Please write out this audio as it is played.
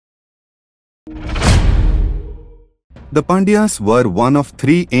The Pandyas were one of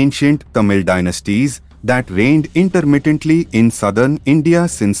three ancient Tamil dynasties that reigned intermittently in southern India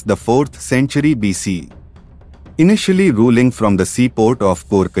since the 4th century BC. Initially ruling from the seaport of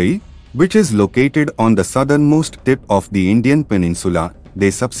Korkai, which is located on the southernmost tip of the Indian peninsula,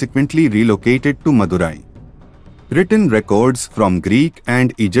 they subsequently relocated to Madurai. Written records from Greek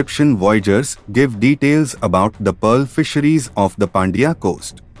and Egyptian voyagers give details about the pearl fisheries of the Pandya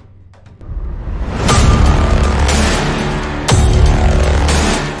coast.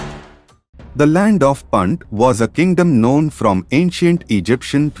 The Land of Punt was a kingdom known from ancient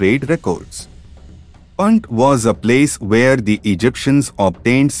Egyptian trade records. Punt was a place where the Egyptians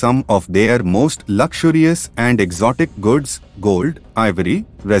obtained some of their most luxurious and exotic goods: gold, ivory,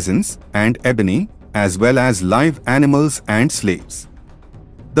 resins, and ebony, as well as live animals and slaves.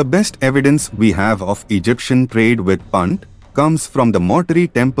 The best evidence we have of Egyptian trade with Punt comes from the mortuary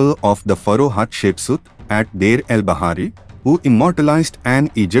temple of the pharaoh Hatshepsut at Deir el-Bahari, who immortalized an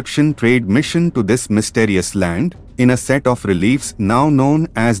Egyptian trade mission to this mysterious land in a set of reliefs now known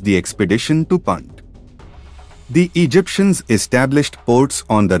as the Expedition to Punt. The Egyptians established ports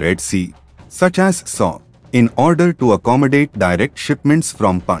on the Red Sea, such as Saw, in order to accommodate direct shipments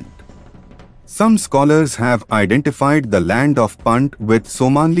from Punt. Some scholars have identified the Land of Punt with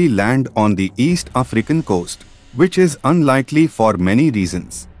Somali land on the East African coast, which is unlikely for many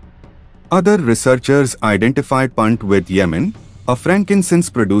reasons. Other researchers identify Punt with Yemen, a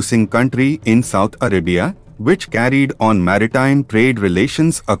frankincense-producing country in South Arabia, which carried on maritime trade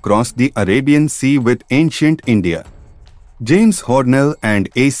relations across the Arabian Sea with ancient India. James Hornell and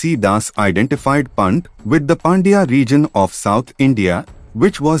A.C. Das identified Punt with the Pandya region of South India,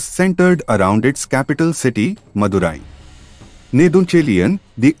 which was centered around its capital city, Madurai. Nedunchelian,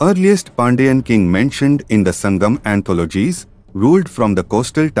 the earliest Pandyan king mentioned in the Sangam anthologies, ruled from the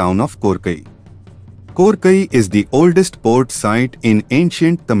coastal town of Korkai. Korkai is the oldest port site in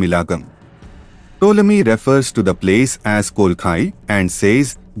ancient Tamilagam. Ptolemy refers to the place as Korkai and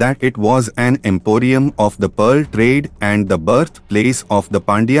says that it was an emporium of the pearl trade and the birthplace of the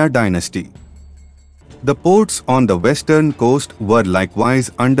Pandya dynasty. The ports on the western coast were likewise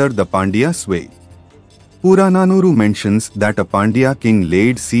under the Pandya sway. Purananuru mentions that a Pandya king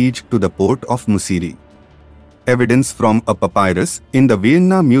laid siege to the port of Musiri. Evidence from a papyrus in the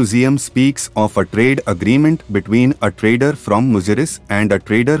Vienna Museum speaks of a trade agreement between a trader from Muziris and a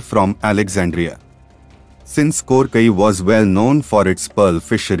trader from Alexandria. Since Korkai was well known for its pearl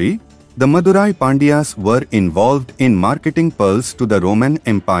fishery, the Madurai Pandyas were involved in marketing pearls to the Roman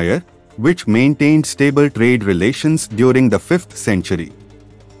Empire, which maintained stable trade relations during the 5th century.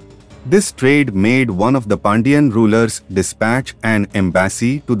 This trade made one of the Pandyan rulers dispatch an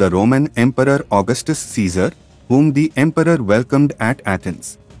embassy to the Roman Emperor Augustus Caesar, whom the emperor welcomed at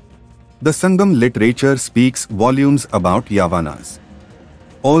Athens. The Sangam literature speaks volumes about Yavanas.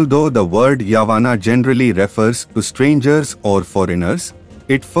 Although the word Yavana generally refers to strangers or foreigners,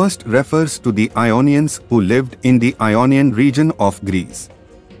 it first refers to the Ionians who lived in the Ionian region of Greece.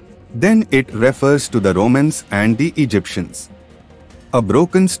 Then it refers to the Romans and the Egyptians. A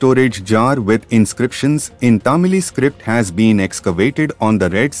broken storage jar with inscriptions in Tamili script has been excavated on the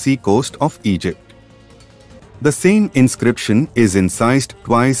Red Sea coast of Egypt. The same inscription is incised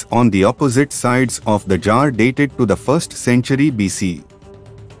twice on the opposite sides of the jar dated to the 1st century BC.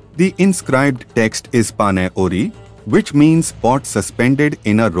 The inscribed text is Pane Ori, which means pot suspended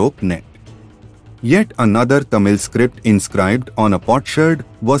in a rope net. Yet another Tamil script inscribed on a potsherd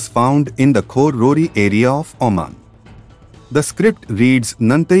was found in the Khor Rori area of Oman. The script reads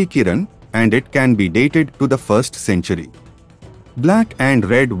Nantai Kiran and it can be dated to the 1st century. Black and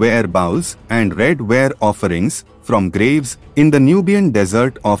red ware bowls and red ware offerings from graves in the Nubian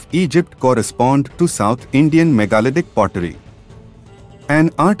desert of Egypt correspond to South Indian megalithic pottery.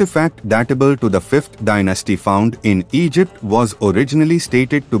 An artifact datable to the 5th dynasty found in Egypt was originally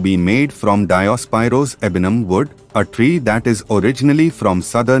stated to be made from Diospyros ebenum wood, a tree that is originally from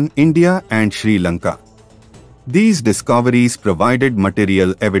southern India and Sri Lanka. These discoveries provided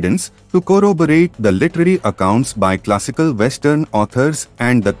material evidence to corroborate the literary accounts by classical Western authors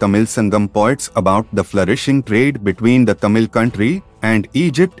and the Tamil Sangam poets about the flourishing trade between the Tamil country and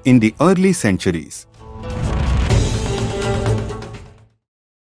Egypt in the early centuries.